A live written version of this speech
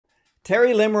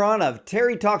Terry Limeron of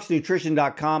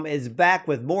TerryTalksNutrition.com is back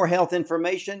with more health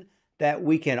information that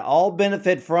we can all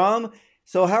benefit from.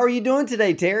 So how are you doing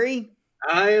today, Terry?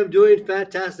 I am doing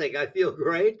fantastic. I feel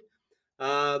great.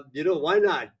 Why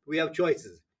not? We have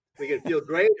choices. We can feel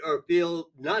great or feel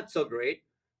not so great,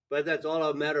 but that's all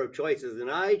a matter of choices.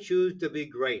 And I choose to be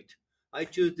great. I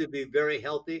choose to be very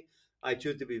healthy. I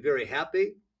choose to be very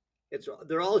happy.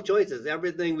 They're all choices.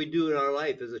 Everything we do in our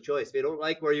life is a choice. If you don't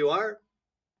like where you are,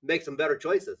 make some better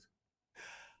choices.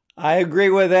 I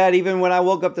agree with that. Even when I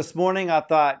woke up this morning, I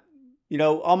thought,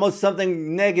 almost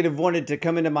something negative wanted to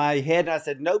come into my head. And I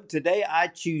said, nope, today I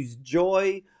choose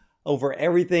joy over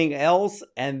everything else.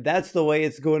 And that's the way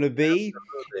it's going to be.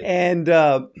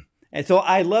 Absolutely. And so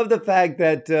I love the fact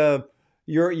that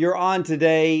you're on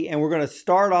today, and we're going to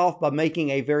start off by making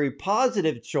a very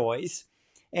positive choice.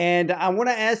 And I want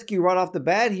to ask you right off the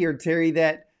bat here, Terry,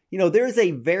 that, there's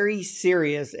a very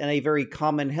serious and a very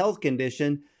common health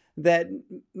condition that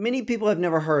many people have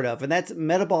never heard of, and that's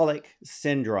metabolic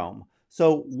syndrome.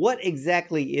 So what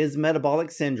exactly is metabolic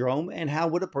syndrome, and how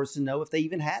would a person know if they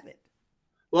even have it?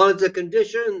 Well, it's a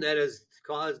condition that is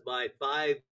caused by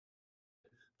five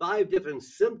different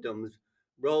symptoms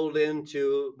rolled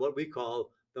into what we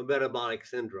call the metabolic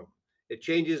syndrome. It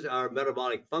changes our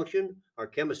metabolic function, our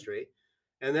chemistry,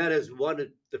 and that is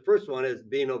the first one is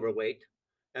being overweight.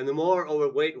 And the more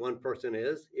overweight one person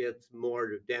is, it's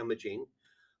more damaging.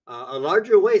 A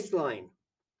larger waistline.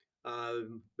 Uh,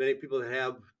 Many people that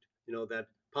have, that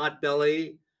pot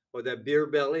belly or that beer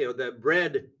belly or that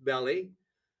bread belly,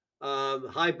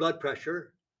 high blood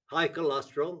pressure, high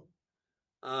cholesterol,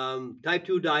 type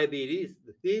 2 diabetes.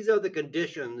 These are the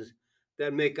conditions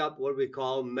that make up what we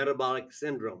call metabolic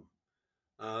syndrome.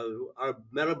 Our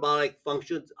metabolic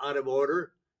functions out of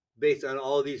order based on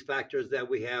all these factors that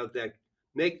we have that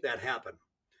make that happen.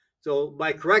 So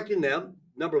by correcting them,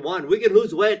 number one, we can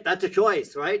lose weight. That's a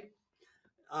choice, right?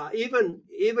 Even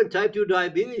type 2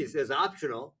 diabetes is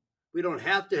optional. We don't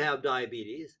have to have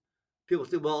diabetes. People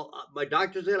say, well, my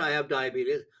doctor said I have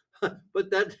diabetes, but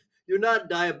that you're not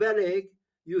diabetic.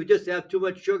 You just have too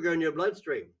much sugar in your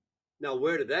bloodstream. Now,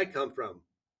 where did that come from?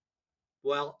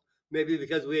 Well, maybe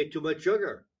because we ate too much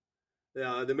sugar.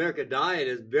 The American diet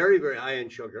is very, very high in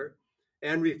sugar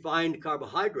and refined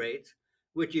carbohydrates,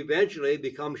 which eventually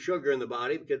become sugar in the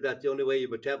body because that's the only way you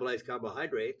metabolize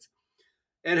carbohydrates.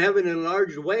 And having an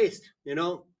enlarged waist, I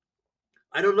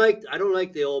don't like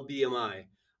the old BMI.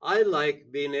 I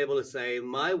like being able to say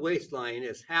my waistline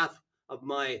is half of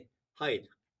my height.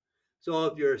 So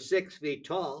if you're 6 feet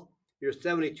tall, you're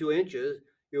 72 inches,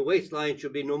 your waistline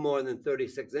should be no more than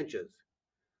 36 inches.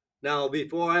 Now,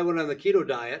 before I went on the keto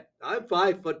diet, I'm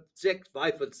 5'6",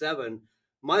 5'7".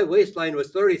 My waistline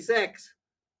was 36,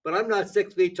 but I'm not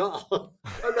 6 feet tall.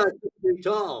 I'm not 6 feet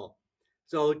tall.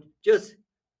 So just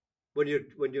when you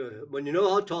know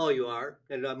how tall you are,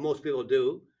 and most people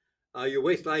do, your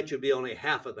waistline should be only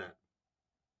half of that.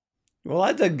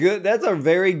 Well, that's a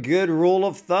very good rule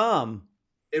of thumb.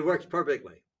 It works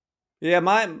perfectly. Yeah,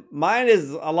 mine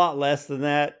is a lot less than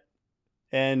that.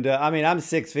 And I'm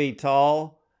 6 feet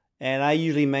tall, and I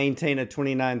usually maintain a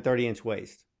 29, 30-inch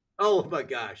waist. Oh my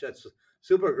gosh, that's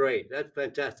super great. That's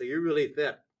fantastic. You're really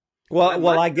fit. My,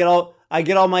 Well, my I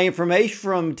get all my information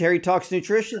from Terry Talks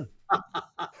Nutrition.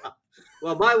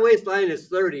 well, my waistline is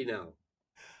 30 now.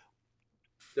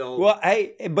 So Well,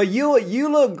 hey, but you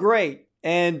look great,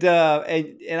 and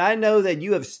I know that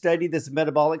you have studied this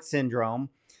metabolic syndrome.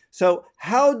 So,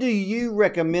 how do you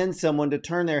recommend someone to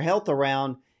turn their health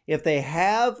around if they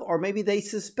have, or maybe they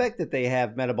suspect that they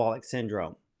have metabolic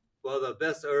syndrome? well, the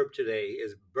best herb today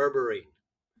is berberine.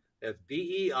 That's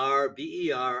berberine.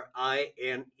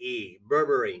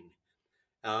 Berberine.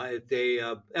 It's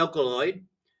a alkaloid.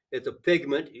 It's a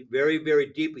pigment, very, very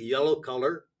deep yellow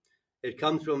color. It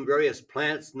comes from various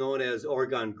plants known as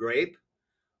Oregon grape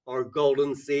or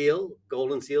golden seal.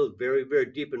 Golden seal is very, very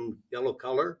deep in yellow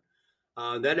color.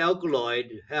 That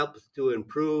alkaloid helps to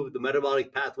improve the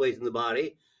metabolic pathways in the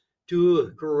body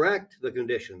to correct the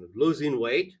condition of losing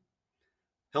weight,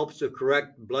 helps to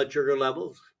correct blood sugar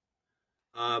levels.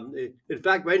 In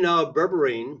fact, right now,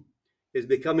 berberine is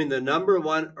becoming the number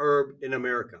one herb in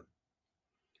America.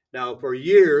 Now, for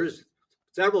years,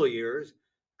 several years,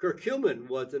 curcumin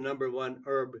was the number one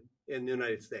herb in the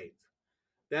United States.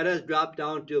 That has dropped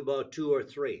down to about two or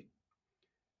three.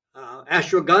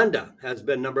 Ashwagandha has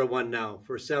been number one now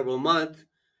for several months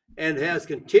and has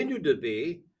continued to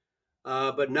be.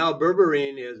 But now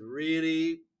berberine is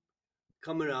really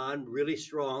coming on really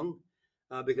strong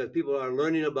because people are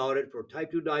learning about it for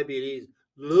type 2 diabetes,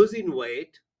 losing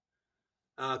weight,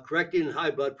 correcting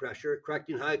high blood pressure,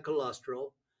 correcting high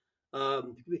cholesterol,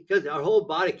 because our whole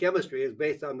body chemistry is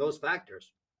based on those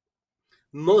factors.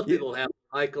 Most Yeah. people have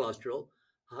high cholesterol,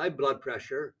 high blood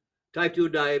pressure, type 2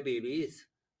 diabetes,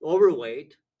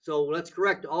 overweight. So let's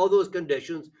correct all those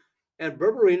conditions. And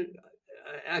berberine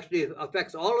actually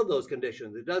affects all of those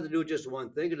conditions. It doesn't do just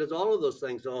one thing, it does all of those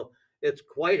things. So it's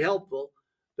quite helpful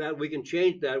that we can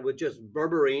change that with just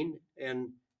berberine, and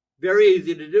very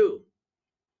easy to do.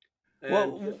 And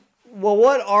Well,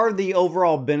 what are the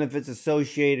overall benefits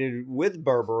associated with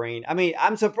berberine? I mean,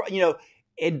 I'm surprised.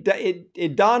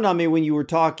 It dawned on me when you were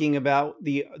talking about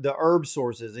the herb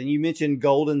sources, and you mentioned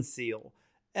golden seal,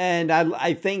 and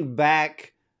I think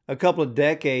back a couple of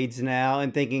decades now,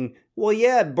 and thinking, well,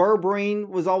 yeah, berberine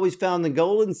was always found in the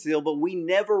golden seal, but we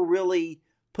never really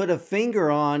put a finger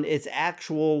on its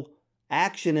actual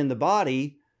action in the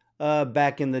body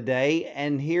back in the day,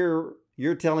 and here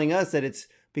you're telling us that it's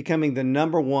becoming the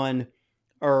number one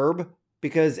herb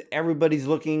because everybody's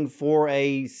looking for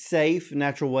a safe,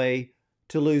 natural way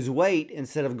to lose weight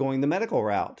instead of going the medical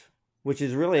route, which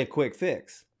is really a quick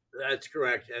fix. that's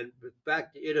correct. And in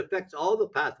fact, it affects all the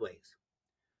pathways.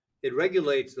 It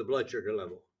regulates the blood sugar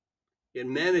level. It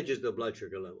manages the blood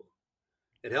sugar level.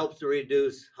 It helps to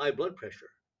reduce high blood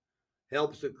pressure,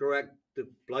 helps to correct the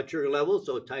blood sugar level,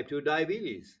 so type 2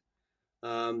 diabetes.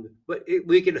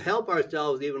 We can help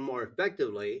ourselves even more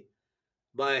effectively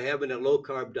by having a low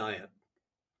carb diet.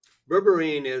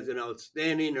 Berberine is an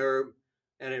outstanding herb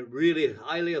and it really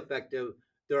highly effective.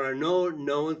 There are no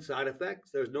known side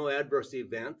effects. There's no adverse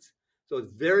events. So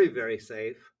it's very, very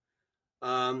safe.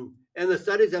 And the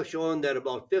studies have shown that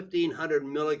about 1,500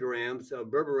 milligrams of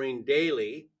berberine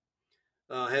daily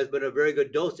has been a very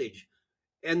good dosage.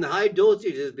 And the high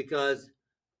dosage is because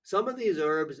some of these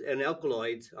herbs and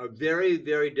alkaloids are very,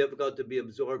 very difficult to be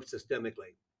absorbed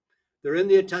systemically. They're in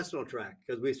the intestinal tract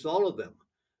because we swallow them,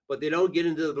 but they don't get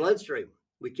into the bloodstream.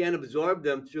 We can't absorb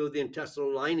them through the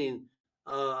intestinal lining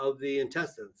of the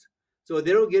intestines. So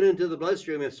they don't get into the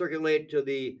bloodstream and circulate to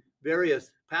the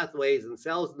various pathways and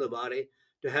cells in the body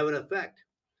to have an effect.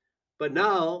 But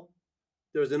now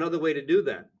there's another way to do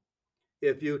that.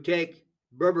 If you take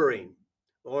berberine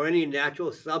or any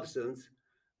natural substance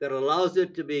that allows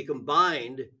it to be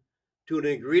combined to an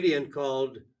ingredient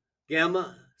called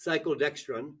gamma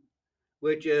cyclodextrin,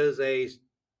 which is a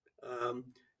um,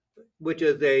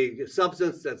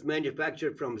 substance that's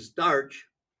manufactured from starch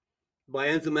by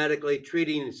enzymatically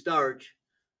treating starch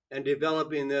and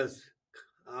developing this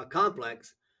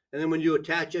complex. And then when you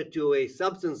attach it to a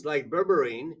substance like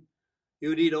berberine,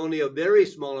 you need only a very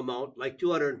small amount, like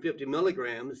 250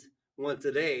 milligrams once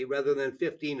a day, rather than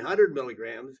 1,500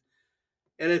 milligrams.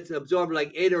 And it's absorbed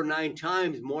like 8 or 9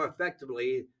 times more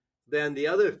effectively than the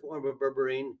other form of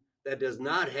berberine that does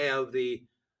not have the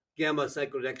gamma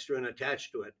cyclodextrin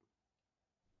attached to it.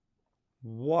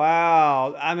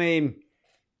 Wow. I mean,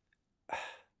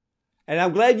 and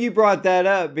I'm glad you brought that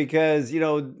up because,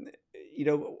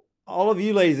 all of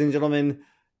you, ladies and gentlemen,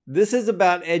 this is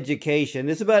about education.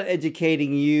 This is about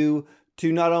educating you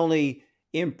to not only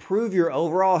improve your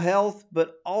overall health,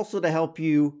 but also to help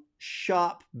you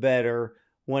shop better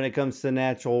when it comes to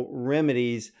natural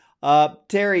remedies.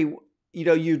 Terry,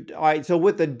 all right. So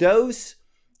with the dose,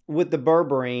 with the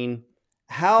berberine,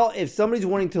 how, if somebody's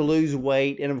wanting to lose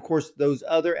weight, and of course those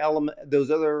other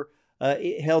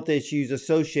health issues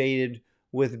associated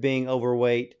with being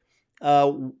overweight,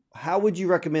 how would you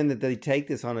recommend that they take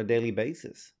this on a daily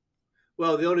basis?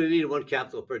 Well, they only need 1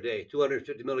 capsule per day,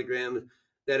 250 milligrams,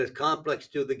 that is complex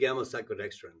to the gamma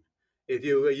cyclodextrin. If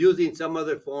you are using some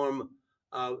other form,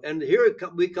 and here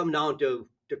we come down to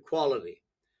quality,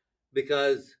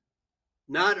 because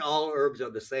not all herbs are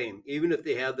the same, even if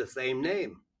they have the same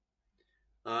name.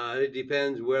 It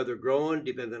depends where they're grown,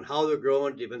 depends on how they're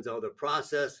grown, depends on how they're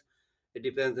processed, it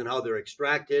depends on how they're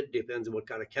extracted, depends on what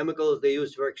kind of chemicals they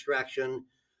use for extraction.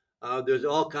 There's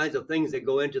all kinds of things that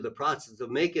go into the process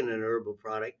of making an herbal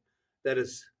product that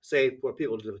is safe for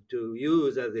people to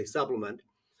use as a supplement.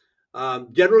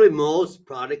 Generally, most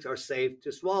products are safe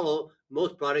to swallow.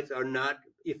 Most products are not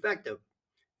effective.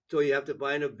 So you have to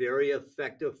find a very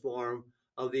effective form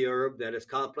of the herb that is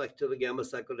complex to the gamma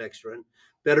cyclodextrin,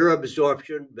 better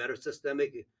absorption, better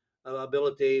systemic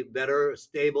ability, better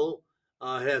stable.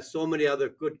 It has so many other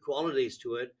good qualities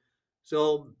to it.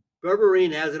 So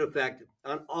berberine has an effect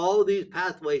on all these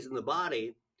pathways in the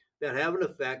body that have an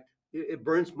effect. It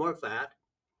burns more fat.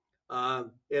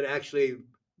 It actually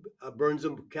burns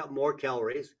more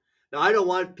calories. Now, I don't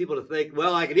want people to think,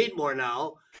 well, I can eat more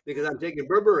now because I'm taking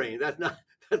berberine.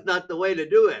 That's not the way to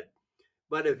do it.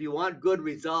 But if you want good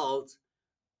results,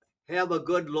 have a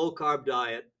good low carb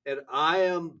diet. And I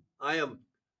am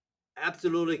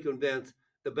absolutely convinced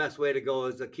the best way to go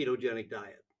is a ketogenic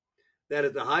diet. That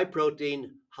is a high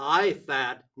protein, high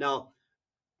fat. Now,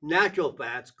 natural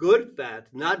fats, good fats,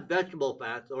 not vegetable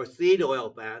fats or seed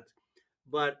oil fats,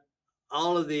 but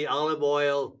all of the olive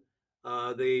oil,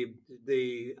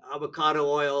 the avocado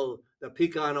oil, the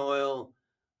pecan oil,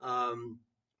 um,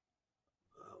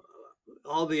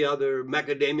 all the other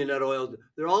macadamia nut oils.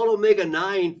 They're all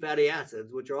omega-9 fatty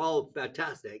acids, which are all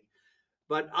fantastic.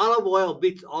 But olive oil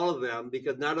beats all of them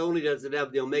because not only does it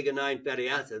have the omega-9 fatty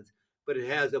acids, but it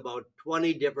has about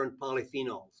 20 different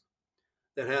polyphenols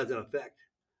that has an effect.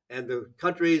 And the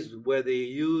countries where they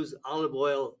use olive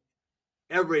oil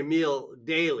every meal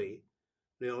daily,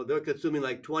 they're consuming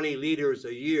like 20 liters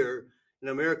a year. In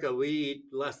America, we eat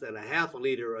less than a half a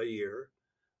liter a year.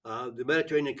 The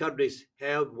Mediterranean countries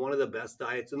have one of the best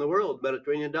diets in the world,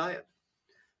 Mediterranean diet.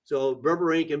 So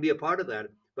berberine can be a part of that,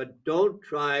 but don't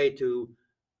try to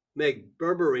make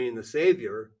berberine the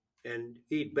savior and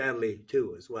eat badly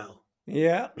too as well.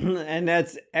 Yeah, and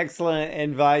that's excellent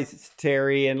advice,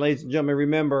 Terry. And ladies and gentlemen,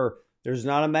 remember, there's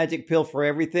not a magic pill for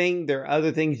everything. There are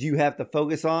other things you have to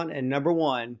focus on. And number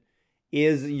one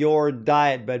is your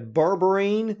diet. But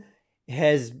berberine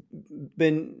has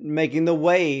been making the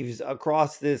waves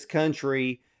across this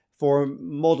country for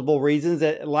multiple reasons,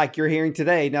 like you're hearing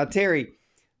today. Now, Terry,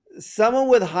 someone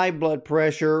with high blood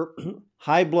pressure,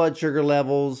 high blood sugar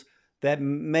levels that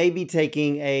may be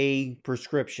taking a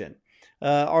prescription.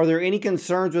 Are there any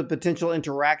concerns with potential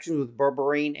interactions with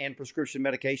berberine and prescription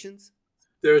medications?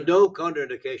 There's no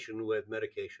contraindication with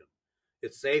medication.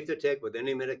 It's safe to take with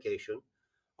any medication.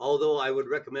 Although I would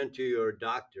recommend to your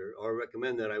doctor, or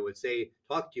recommend that I would say,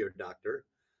 talk to your doctor.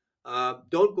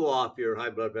 Don't go off your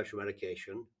high blood pressure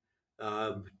medication.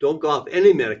 Don't go off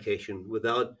any medication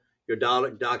without your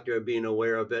doctor being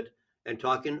aware of it and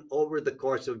talking over the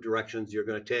course of directions you're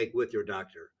going to take with your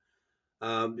doctor.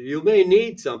 You may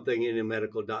need something in a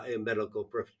medical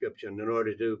prescription in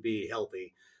order to be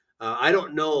healthy. I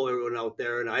don't know everyone out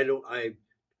there, and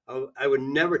I would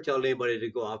never tell anybody to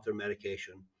go off their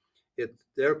medication. It's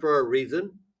there for a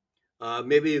reason.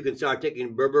 Maybe you can start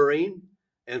taking berberine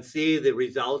and see the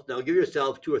results. Now, give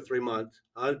yourself 2 or 3 months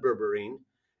on berberine.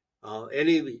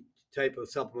 Any type of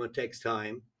supplement takes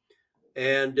time,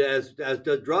 and as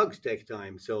the drugs take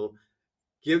time. So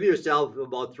give yourself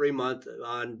about 3 months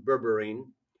on berberine,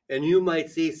 and you might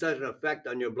see such an effect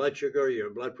on your blood sugar,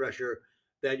 your blood pressure,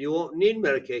 that you won't need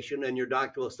medication, and your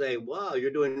doctor will say, "Wow,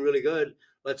 you're doing really good.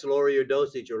 Let's lower your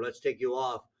dosage, or let's take you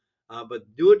off."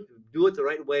 But do it the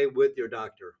right way with your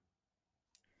doctor.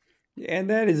 And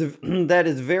that is that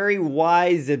is very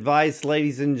wise advice,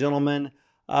 ladies and gentlemen.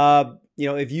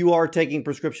 If you are taking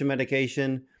prescription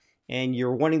medication and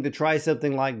you're wanting to try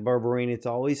something like berberine, it's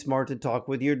always smart to talk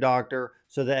with your doctor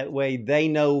so that way they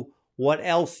know what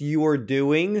else you are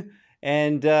doing.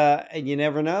 And you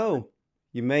never know,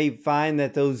 you may find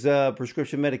that those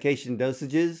prescription medication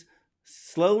dosages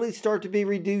slowly start to be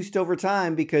reduced over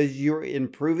time because you're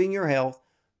improving your health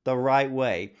the right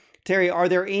way. Terry, are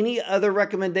there any other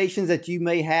recommendations that you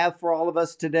may have for all of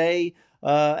us today,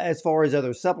 as far as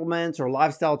other supplements or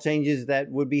lifestyle changes that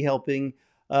would be helping,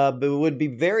 but would be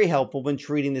very helpful when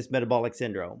treating this metabolic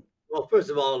syndrome? Well,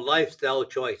 first of all, lifestyle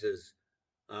choices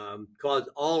cause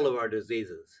all of our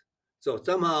diseases. So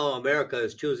somehow America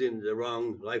is choosing the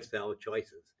wrong lifestyle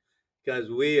choices because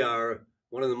we are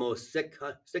one of the most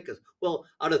sickest. Well,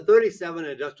 out of 37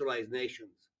 industrialized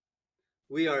nations,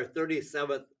 we are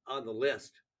 37th on the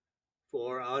list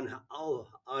for on how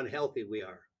unhealthy we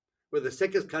are. We're the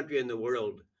sickest country in the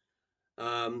world.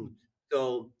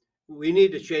 So we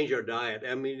need to change our diet.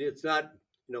 I mean, it's not,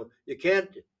 you can't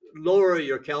lower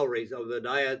your calories of the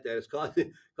diet that is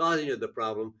causing you the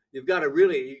problem. You got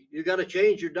to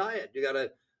change your diet. You got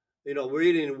to, we're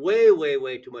eating way, way,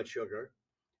 way too much sugar.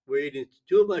 We're eating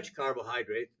too much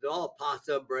carbohydrates. It's all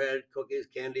pasta, bread, cookies,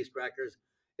 candies, crackers.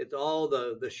 It's all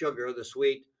the sugar, the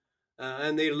sweet.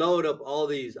 And they load up all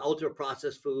these ultra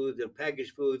processed foods and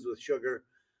packaged foods with sugar.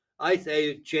 I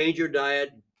say change your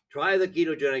diet, try the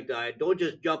ketogenic diet. Don't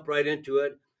just jump right into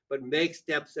it, but make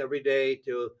steps every day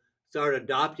to start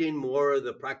adopting more of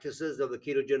the practices of the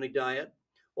ketogenic diet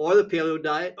or the paleo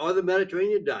diet or the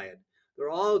Mediterranean diet. They're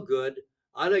all good.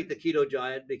 I like the keto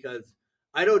diet because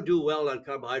I don't do well on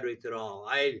carbohydrates at all.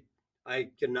 I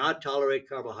cannot tolerate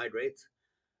carbohydrates.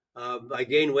 I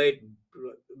gain weight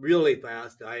really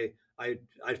fast. I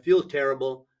feel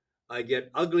terrible. I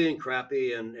get ugly and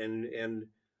crappy, and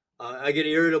I get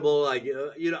irritable.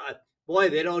 Boy,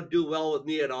 they don't do well with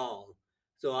me at all.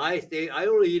 So I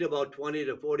only eat about 20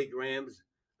 to 40 grams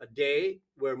a day,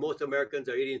 where most Americans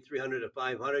are eating 300 to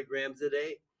 500 grams a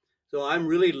day. So I'm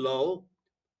really low.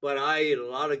 but I eat a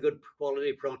lot of good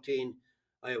quality protein.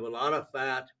 I have a lot of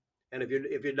fat. And if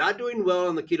you're not doing well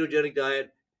on the ketogenic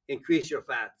diet, increase your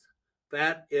fats.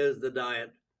 Fat is the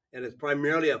diet, and it's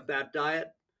primarily a fat diet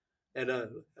and a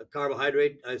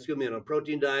and a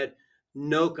protein diet,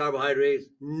 no carbohydrates,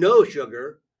 no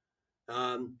sugar,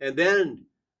 and then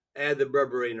add the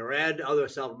berberine or add other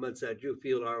supplements that you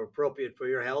feel are appropriate for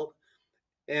your health.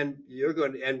 And you're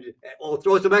going to, and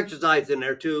throw some exercise in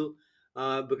there too,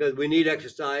 because we need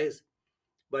exercise.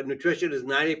 But nutrition is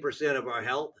 90% of our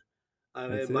health,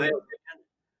 in my opinion.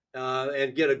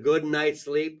 And get a good night's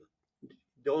sleep.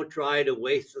 Don't try to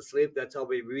waste the sleep. That's how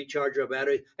we recharge our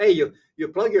batteries. Hey, you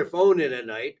plug your phone in at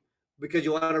night because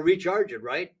you want to recharge it,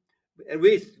 right? And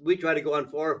we try to go on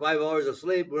 4 or 5 hours of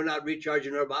sleep. We're not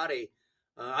recharging our body.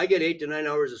 I get 8 to 9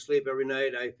 hours of sleep every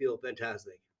night. I feel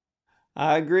fantastic.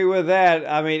 I agree with that.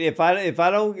 I mean, if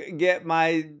I don't get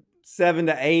my 7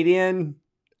 to 8 in,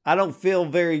 I don't feel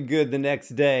very good the next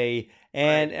day.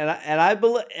 And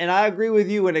right. I agree with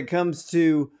you when it comes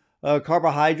to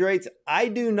carbohydrates. I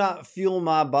do not fuel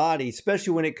my body,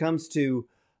 especially when it comes to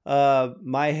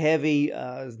my heavy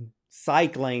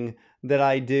cycling that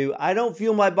I do. I don't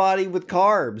fuel my body with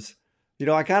carbs. You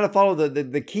know, I kind of follow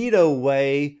the keto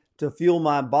way to fuel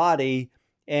my body,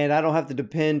 and I don't have to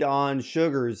depend on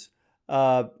sugars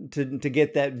to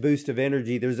get that boost of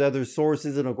energy. There's other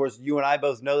sources, and of course, you and I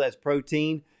both know that's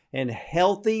protein and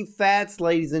healthy fats,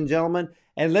 ladies and gentlemen.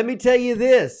 And let me tell you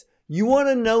this, you want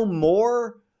to know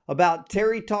more about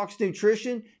Terry Talks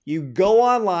Nutrition? You go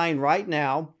online right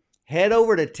now, head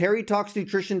over to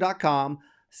terrytalksnutrition.com,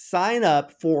 sign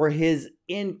up for his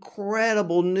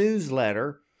incredible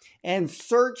newsletter, and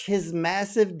search his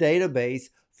massive database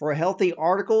for healthy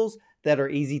articles that are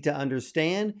easy to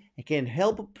understand and can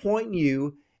help point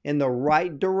you in the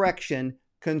right direction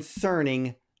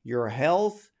concerning your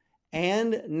health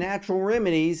and natural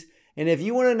remedies. And if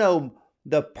you want to know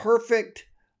the perfect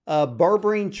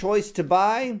berberine choice to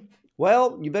buy,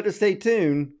 well, you better stay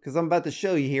tuned because I'm about to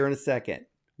show you here in a second.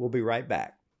 We'll be right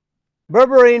back.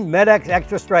 Berberine Med-X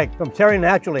Extra Strength from Terry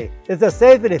Naturally is a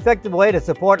safe and effective way to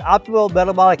support optimal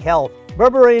metabolic health.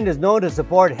 Berberine is known to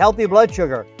support healthy blood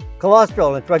sugar,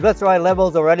 cholesterol, and triglyceride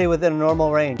levels already within a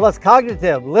normal range, plus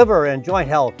cognitive, liver, and joint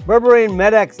health. Berberine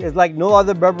Med-X is like no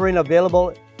other berberine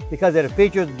available because it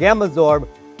features GammaZorb,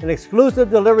 an exclusive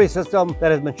delivery system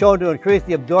that has been shown to increase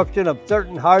the absorption of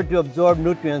certain hard-to-absorb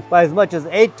nutrients by as much as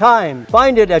 8 times.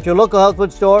 Find it at your local health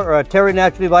food store or at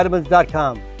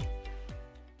terrynaturallyvitamins.com.